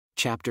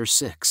Chapter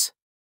 6.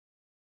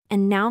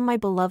 And now, my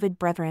beloved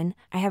brethren,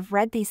 I have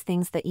read these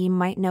things that ye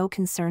might know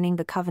concerning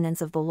the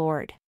covenants of the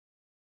Lord.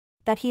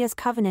 That he has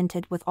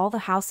covenanted with all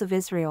the house of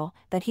Israel,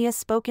 that he has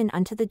spoken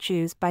unto the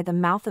Jews by the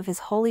mouth of his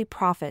holy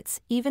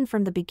prophets, even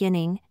from the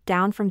beginning,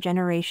 down from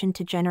generation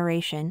to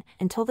generation,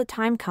 until the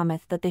time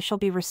cometh that they shall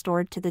be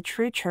restored to the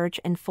true church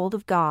and fold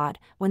of God,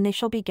 when they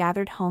shall be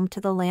gathered home to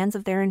the lands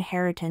of their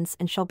inheritance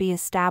and shall be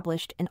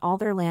established in all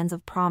their lands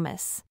of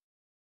promise.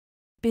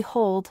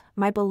 Behold,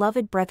 my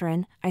beloved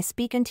brethren, I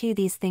speak unto you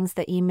these things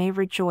that ye may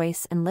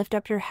rejoice and lift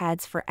up your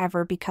heads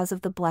forever because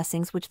of the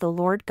blessings which the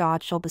Lord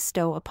God shall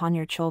bestow upon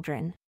your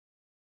children.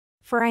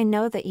 For I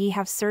know that ye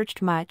have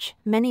searched much,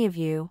 many of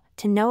you,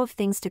 to know of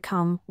things to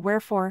come,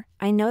 wherefore,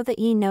 I know that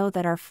ye know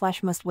that our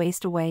flesh must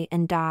waste away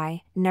and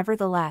die,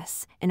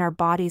 nevertheless, in our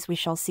bodies we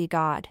shall see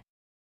God.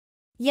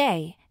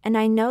 Yea, and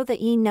I know that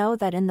ye know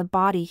that in the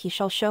body he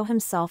shall show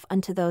himself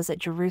unto those at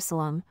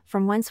Jerusalem,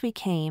 from whence we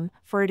came,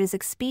 for it is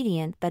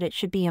expedient that it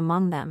should be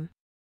among them.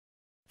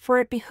 For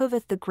it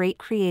behoveth the great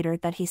Creator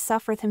that he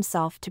suffereth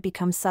himself to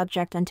become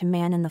subject unto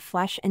man in the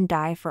flesh and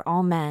die for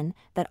all men,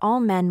 that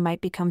all men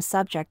might become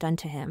subject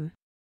unto him.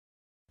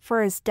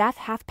 For as death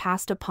hath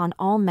passed upon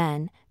all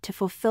men, to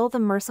fulfill the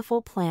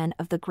merciful plan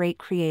of the great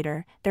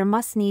Creator, there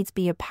must needs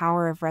be a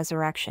power of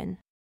resurrection.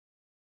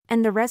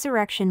 And the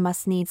resurrection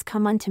must needs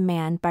come unto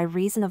man by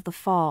reason of the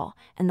fall,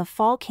 and the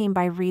fall came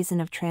by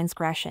reason of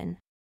transgression.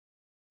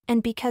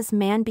 And because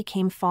man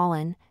became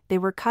fallen, they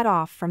were cut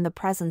off from the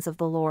presence of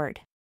the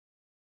Lord.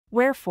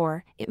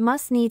 Wherefore, it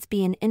must needs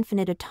be an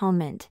infinite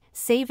atonement,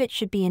 save it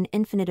should be an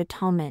infinite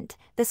atonement,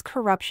 this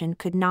corruption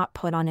could not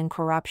put on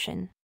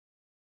incorruption.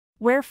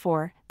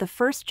 Wherefore, the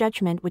first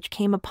judgment which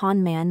came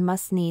upon man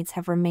must needs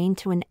have remained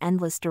to an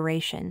endless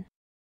duration.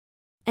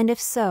 And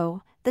if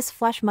so, this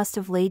flesh must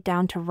have laid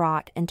down to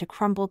rot and to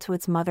crumble to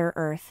its mother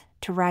earth,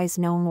 to rise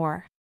no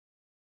more.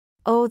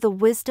 O the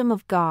wisdom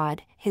of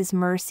God, his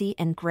mercy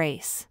and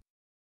grace!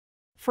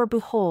 For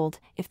behold,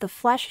 if the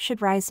flesh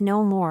should rise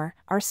no more,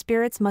 our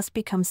spirits must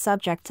become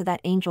subject to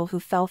that angel who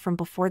fell from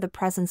before the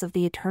presence of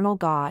the eternal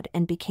God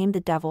and became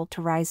the devil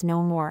to rise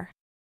no more.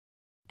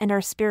 And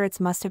our spirits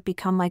must have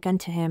become like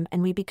unto him,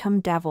 and we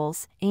become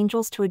devils,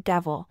 angels to a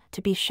devil,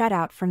 to be shut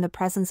out from the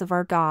presence of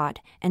our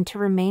God, and to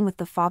remain with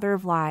the father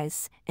of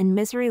lies, in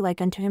misery like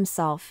unto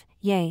himself,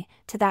 yea,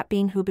 to that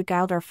being who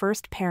beguiled our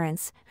first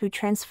parents, who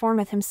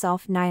transformeth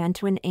himself nigh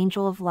unto an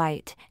angel of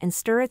light, and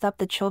stirreth up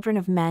the children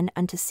of men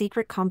unto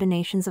secret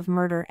combinations of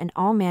murder and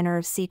all manner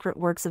of secret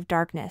works of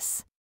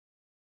darkness.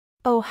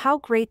 O how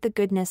great the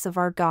goodness of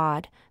our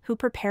God, who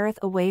prepareth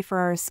a way for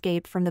our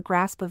escape from the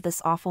grasp of this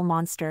awful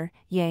monster,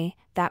 yea,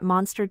 that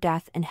monster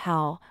death and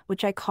hell,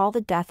 which I call the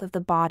death of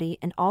the body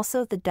and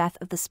also the death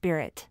of the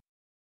spirit.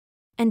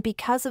 And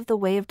because of the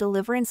way of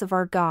deliverance of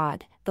our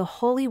God, the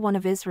Holy One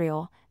of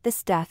Israel,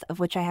 this death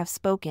of which I have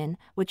spoken,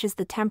 which is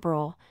the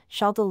temporal,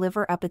 shall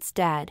deliver up its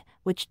dead,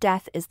 which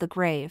death is the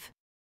grave.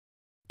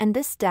 And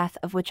this death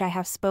of which I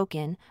have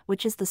spoken,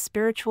 which is the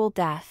spiritual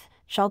death,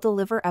 shall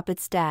deliver up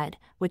its dead,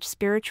 which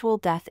spiritual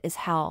death is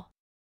hell.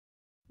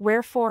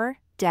 Wherefore,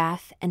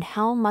 death and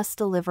hell must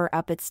deliver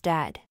up its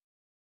dead.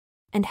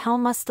 And hell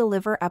must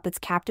deliver up its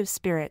captive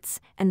spirits,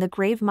 and the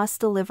grave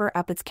must deliver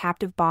up its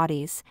captive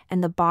bodies,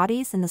 and the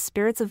bodies and the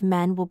spirits of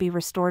men will be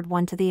restored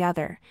one to the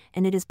other,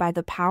 and it is by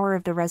the power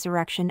of the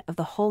resurrection of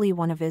the Holy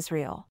One of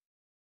Israel.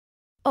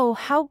 Oh,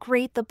 how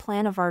great the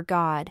plan of our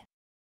God!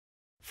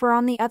 For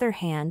on the other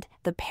hand,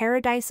 the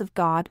paradise of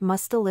God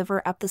must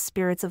deliver up the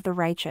spirits of the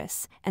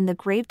righteous, and the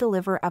grave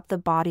deliver up the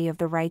body of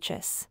the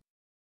righteous.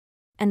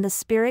 And the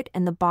spirit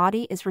and the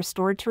body is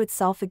restored to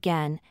itself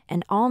again,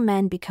 and all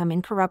men become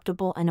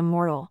incorruptible and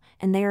immortal,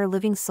 and they are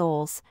living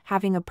souls,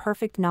 having a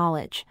perfect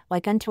knowledge,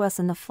 like unto us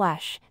in the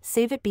flesh,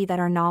 save it be that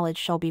our knowledge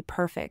shall be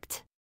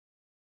perfect.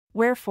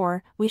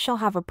 Wherefore, we shall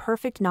have a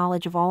perfect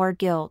knowledge of all our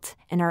guilt,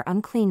 and our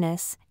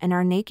uncleanness, and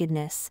our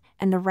nakedness,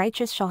 and the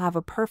righteous shall have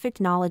a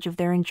perfect knowledge of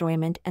their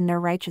enjoyment and their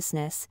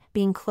righteousness,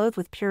 being clothed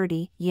with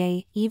purity,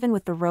 yea, even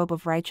with the robe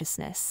of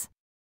righteousness.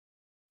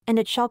 And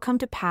it shall come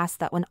to pass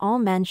that when all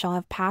men shall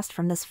have passed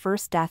from this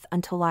first death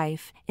unto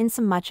life,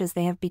 insomuch as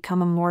they have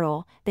become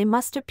immortal, they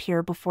must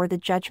appear before the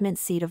judgment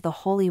seat of the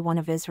Holy One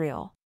of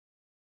Israel.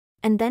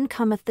 And then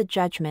cometh the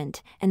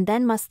judgment, and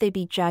then must they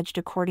be judged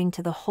according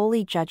to the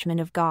holy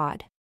judgment of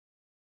God.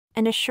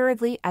 And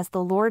assuredly as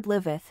the Lord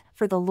liveth,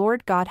 for the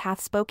Lord God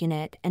hath spoken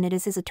it, and it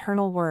is his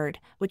eternal word,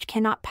 which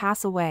cannot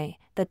pass away,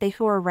 that they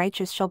who are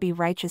righteous shall be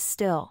righteous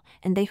still,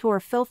 and they who are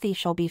filthy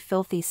shall be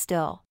filthy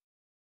still.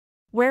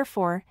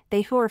 Wherefore,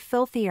 they who are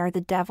filthy are the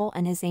devil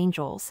and his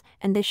angels,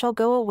 and they shall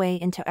go away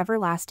into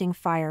everlasting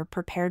fire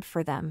prepared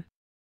for them.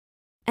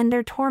 And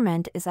their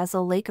torment is as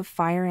a lake of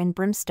fire and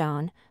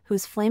brimstone,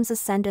 whose flames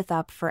ascendeth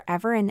up for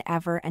ever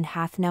and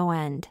hath no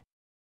end.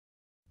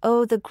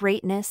 O the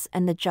greatness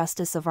and the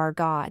justice of our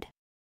God!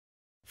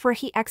 For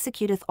he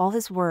executeth all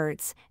his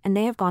words, and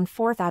they have gone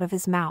forth out of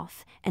his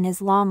mouth, and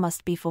his law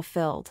must be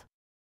fulfilled.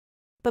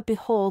 But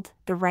behold,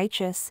 the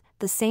righteous,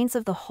 the saints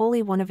of the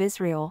Holy One of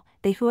Israel,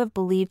 they who have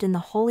believed in the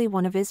Holy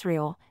One of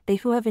Israel, they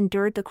who have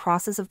endured the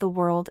crosses of the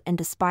world and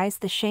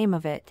despised the shame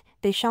of it,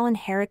 they shall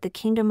inherit the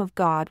kingdom of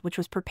God which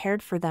was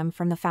prepared for them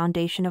from the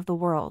foundation of the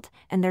world,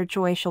 and their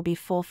joy shall be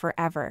full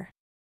forever.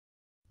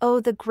 O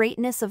the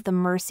greatness of the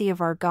mercy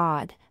of our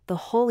God, the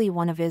Holy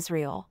One of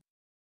Israel!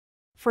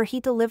 For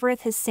he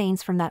delivereth his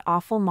saints from that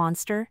awful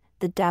monster,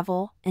 the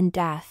devil, and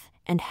death,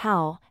 and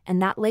hell,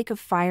 and that lake of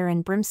fire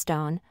and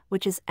brimstone,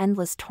 which is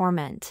endless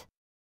torment.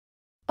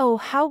 Oh,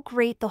 how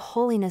great the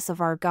holiness of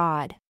our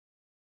God!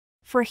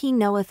 For he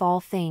knoweth all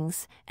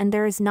things, and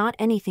there is not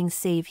anything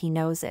save he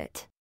knows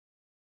it.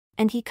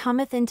 And he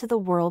cometh into the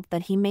world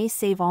that he may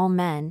save all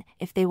men,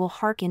 if they will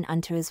hearken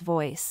unto his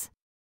voice.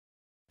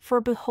 For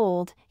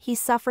behold, he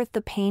suffereth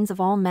the pains of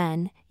all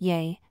men,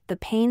 yea, the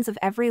pains of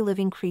every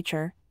living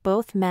creature,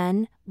 both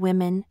men,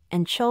 women,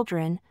 and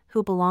children,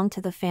 who belong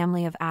to the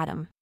family of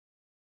Adam.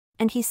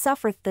 And he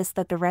suffereth this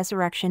that the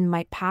resurrection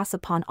might pass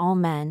upon all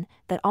men,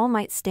 that all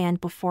might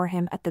stand before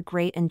him at the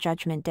great and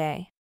judgment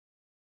day.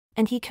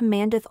 And he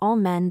commandeth all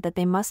men that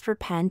they must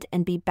repent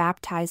and be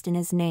baptized in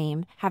his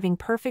name, having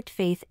perfect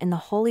faith in the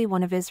Holy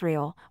One of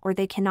Israel, or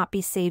they cannot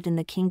be saved in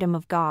the kingdom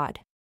of God.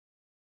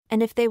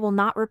 And if they will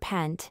not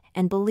repent,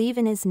 and believe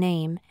in his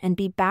name, and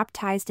be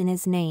baptized in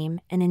his name,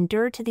 and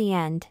endure to the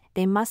end,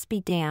 they must be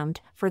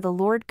damned, for the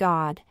Lord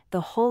God,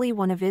 the Holy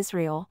One of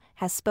Israel,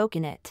 has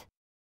spoken it.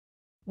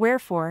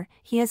 Wherefore,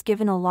 he has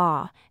given a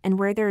law, and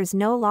where there is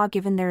no law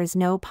given there is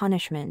no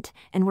punishment,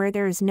 and where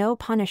there is no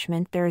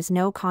punishment there is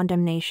no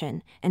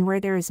condemnation, and where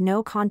there is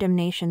no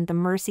condemnation the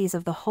mercies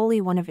of the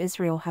Holy One of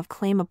Israel have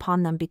claim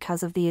upon them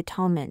because of the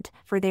atonement,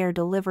 for they are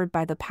delivered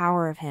by the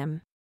power of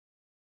him.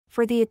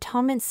 For the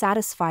atonement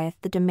satisfieth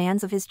the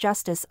demands of his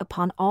justice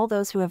upon all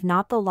those who have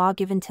not the law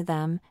given to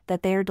them,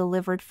 that they are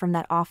delivered from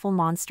that awful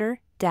monster,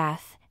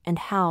 death, and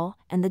hell,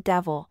 and the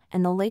devil,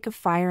 and the lake of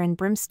fire and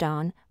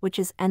brimstone, which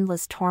is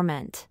endless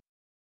torment.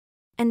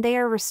 And they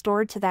are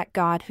restored to that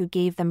God who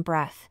gave them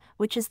breath,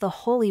 which is the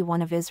Holy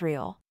One of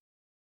Israel.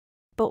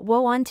 But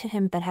woe unto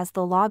him that has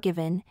the law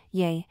given,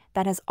 yea,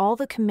 that has all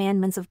the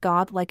commandments of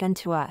God like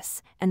unto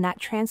us, and that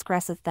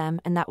transgresseth them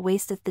and that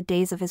wasteth the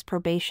days of his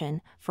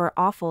probation, for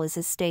awful is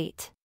his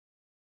state.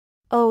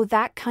 O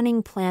that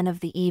cunning plan of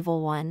the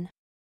evil one!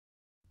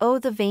 O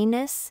the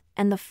vainness,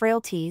 and the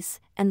frailties,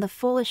 and the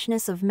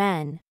foolishness of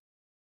men!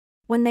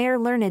 When they are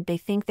learned they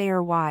think they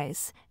are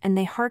wise, and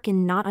they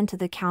hearken not unto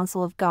the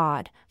counsel of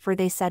God, for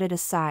they set it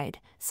aside,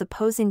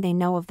 supposing they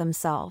know of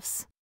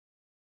themselves.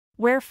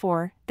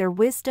 Wherefore, their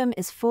wisdom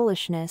is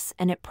foolishness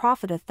and it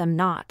profiteth them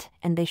not,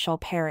 and they shall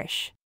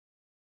perish.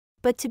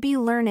 But to be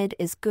learned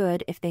is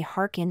good if they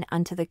hearken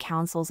unto the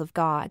counsels of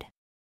God.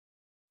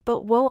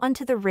 But woe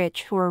unto the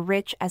rich who are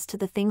rich as to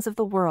the things of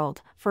the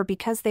world, for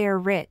because they are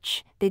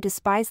rich, they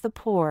despise the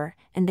poor,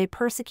 and they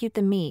persecute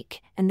the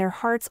meek, and their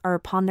hearts are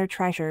upon their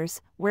treasures,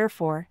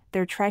 wherefore,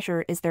 their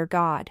treasure is their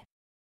God.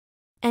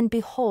 And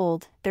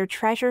behold, their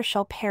treasure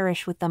shall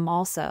perish with them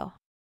also.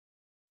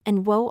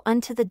 And woe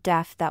unto the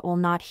deaf that will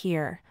not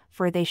hear,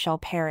 for they shall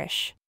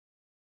perish.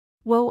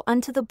 Woe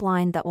unto the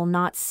blind that will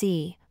not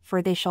see,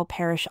 for they shall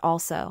perish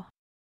also.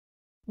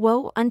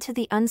 Woe unto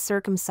the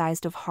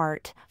uncircumcised of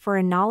heart, for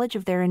a knowledge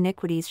of their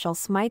iniquities shall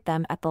smite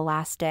them at the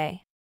last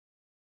day.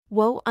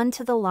 Woe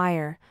unto the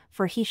liar,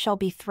 for he shall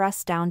be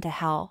thrust down to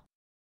hell.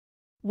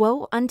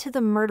 Woe unto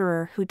the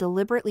murderer who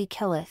deliberately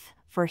killeth,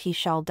 for he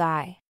shall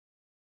die.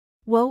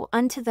 Woe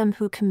unto them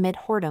who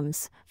commit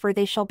whoredoms, for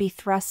they shall be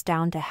thrust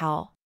down to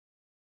hell.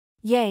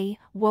 Yea,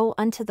 woe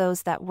unto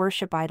those that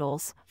worship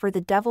idols, for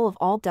the devil of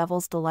all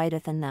devils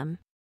delighteth in them.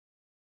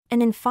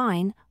 And in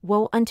fine,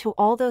 woe unto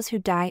all those who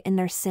die in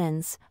their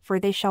sins, for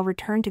they shall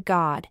return to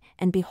God,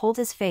 and behold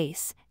his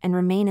face, and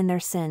remain in their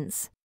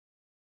sins.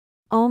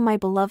 O my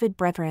beloved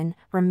brethren,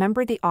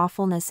 remember the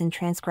awfulness in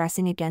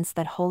transgressing against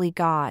that holy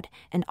God,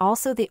 and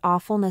also the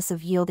awfulness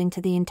of yielding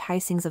to the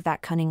enticings of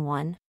that cunning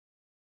one.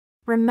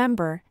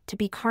 Remember, to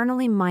be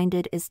carnally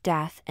minded is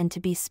death, and to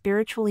be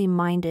spiritually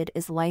minded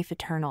is life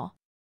eternal.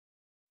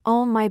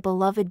 O my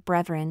beloved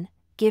brethren,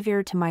 give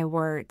ear to my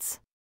words.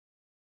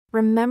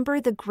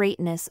 Remember the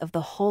greatness of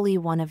the Holy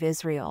One of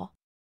Israel.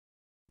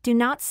 Do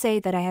not say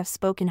that I have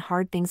spoken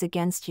hard things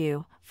against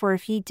you, for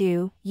if ye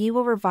do, ye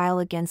will revile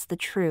against the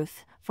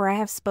truth, for I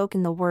have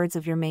spoken the words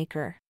of your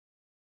Maker.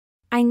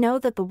 I know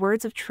that the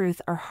words of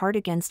truth are hard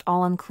against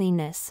all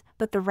uncleanness,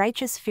 but the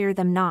righteous fear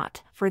them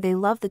not, for they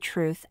love the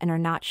truth and are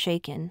not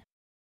shaken.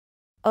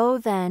 O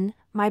then,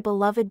 my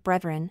beloved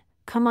brethren,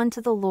 come unto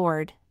the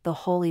Lord, the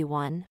Holy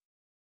One.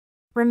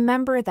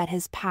 Remember that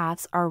his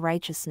paths are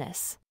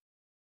righteousness.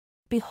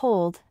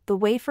 Behold, the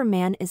way for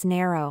man is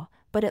narrow,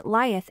 but it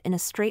lieth in a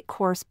straight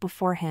course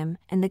before him,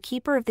 and the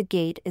keeper of the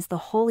gate is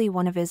the Holy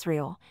One of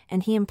Israel,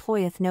 and he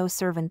employeth no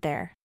servant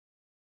there.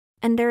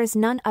 And there is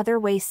none other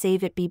way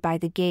save it be by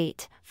the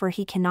gate, for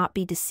he cannot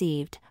be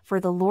deceived, for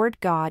the Lord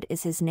God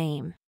is his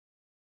name.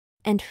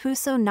 And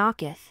whoso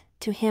knocketh,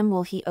 to him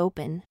will he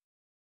open.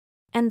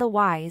 And the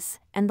wise,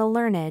 and the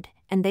learned,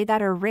 and they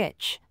that are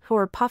rich, who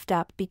are puffed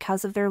up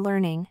because of their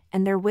learning,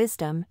 and their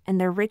wisdom,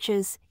 and their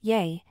riches,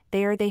 yea,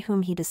 they are they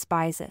whom he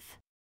despiseth.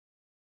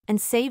 And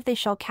save they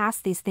shall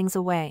cast these things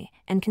away,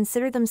 and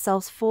consider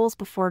themselves fools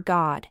before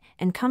God,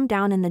 and come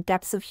down in the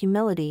depths of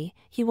humility,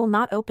 he will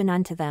not open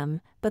unto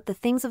them, but the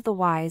things of the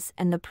wise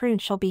and the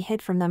prudent shall be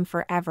hid from them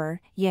forever,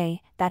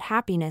 yea, that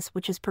happiness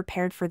which is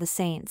prepared for the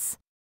saints.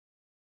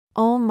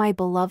 O my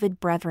beloved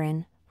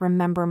brethren,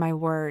 remember my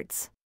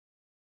words.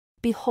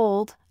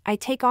 Behold, I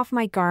take off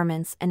my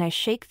garments and I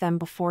shake them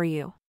before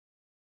you.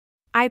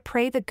 I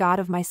pray the God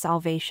of my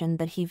salvation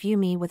that he view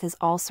me with his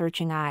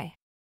all-searching eye.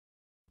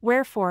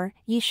 Wherefore,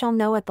 ye shall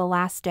know at the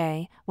last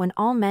day, when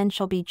all men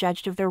shall be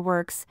judged of their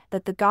works,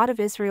 that the God of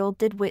Israel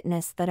did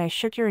witness that I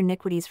shook your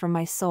iniquities from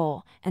my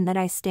soul, and that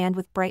I stand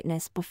with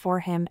brightness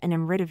before him and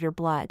am rid of your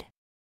blood.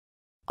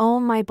 O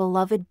my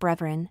beloved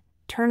brethren,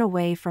 turn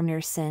away from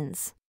your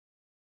sins.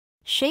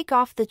 Shake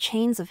off the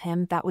chains of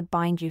him that would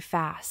bind you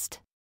fast.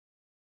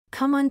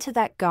 Come unto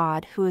that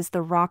God who is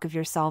the rock of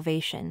your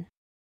salvation.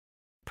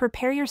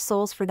 Prepare your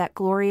souls for that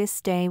glorious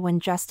day when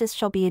justice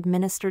shall be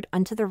administered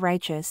unto the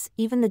righteous,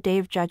 even the day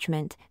of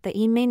judgment, that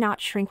ye may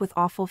not shrink with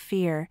awful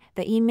fear,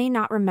 that ye may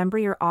not remember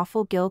your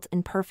awful guilt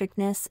and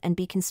perfectness and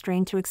be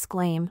constrained to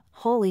exclaim,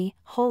 Holy,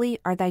 holy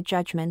are thy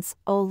judgments,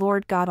 O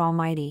Lord God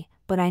Almighty,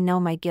 but I know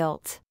my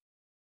guilt.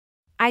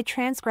 I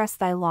transgress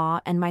thy law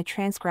and my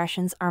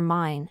transgressions are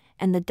mine,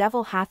 and the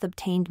devil hath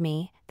obtained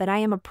me, that I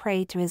am a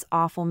prey to his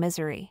awful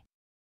misery.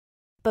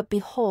 But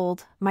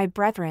behold, my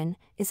brethren,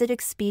 is it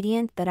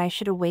expedient that I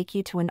should awake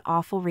you to an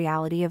awful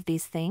reality of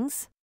these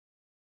things?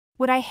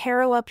 Would I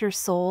harrow up your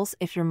souls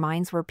if your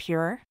minds were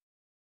pure?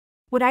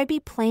 Would I be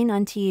plain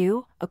unto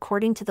you,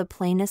 according to the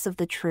plainness of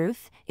the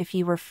truth, if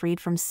ye were freed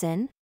from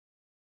sin?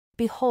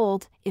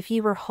 Behold, if ye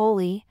were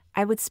holy,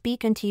 I would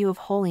speak unto you of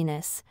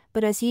holiness,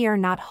 but as ye are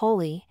not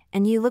holy,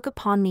 and ye look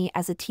upon me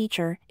as a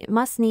teacher, it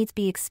must needs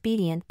be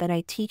expedient that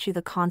I teach you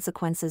the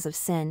consequences of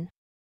sin.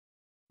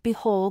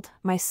 Behold,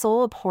 my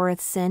soul abhorreth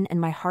sin and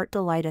my heart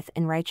delighteth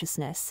in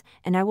righteousness,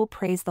 and I will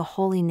praise the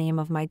holy name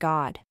of my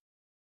God.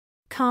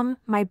 Come,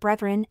 my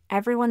brethren,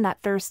 everyone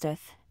that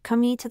thirsteth,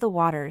 come ye to the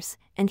waters,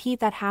 and he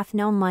that hath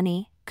no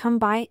money, come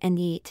buy and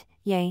eat,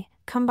 yea,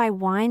 come buy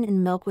wine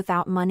and milk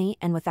without money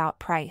and without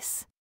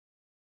price.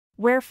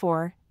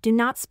 Wherefore, do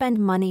not spend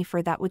money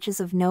for that which is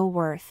of no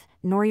worth,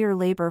 nor your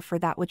labor for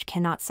that which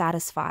cannot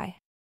satisfy.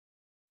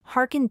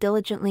 Hearken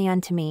diligently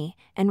unto me,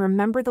 and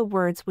remember the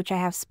words which I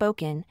have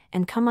spoken,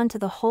 and come unto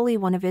the Holy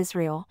One of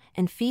Israel,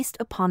 and feast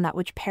upon that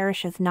which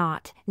perisheth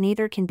not,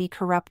 neither can be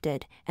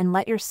corrupted, and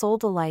let your soul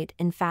delight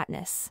in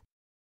fatness.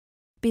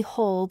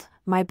 Behold,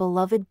 my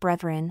beloved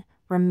brethren,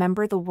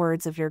 remember the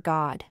words of your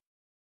God.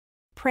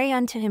 Pray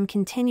unto him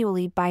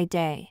continually by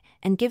day,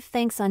 and give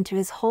thanks unto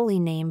his holy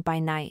name by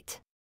night.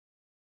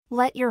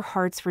 Let your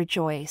hearts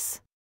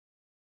rejoice.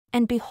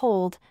 And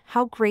behold,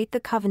 how great the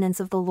covenants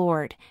of the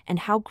Lord, and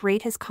how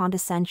great his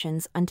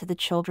condescensions unto the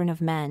children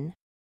of men.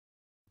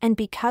 And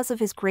because of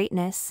his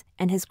greatness,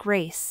 and his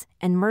grace,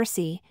 and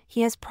mercy,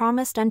 he has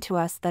promised unto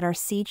us that our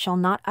seed shall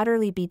not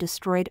utterly be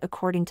destroyed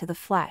according to the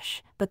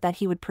flesh, but that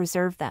he would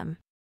preserve them.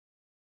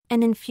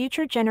 And in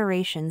future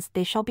generations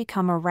they shall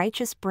become a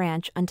righteous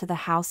branch unto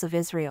the house of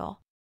Israel.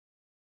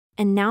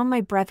 And now,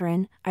 my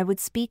brethren, I would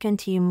speak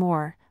unto you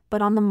more,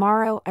 but on the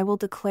morrow I will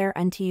declare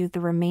unto you the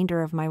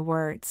remainder of my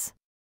words.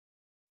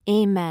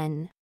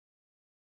 Amen.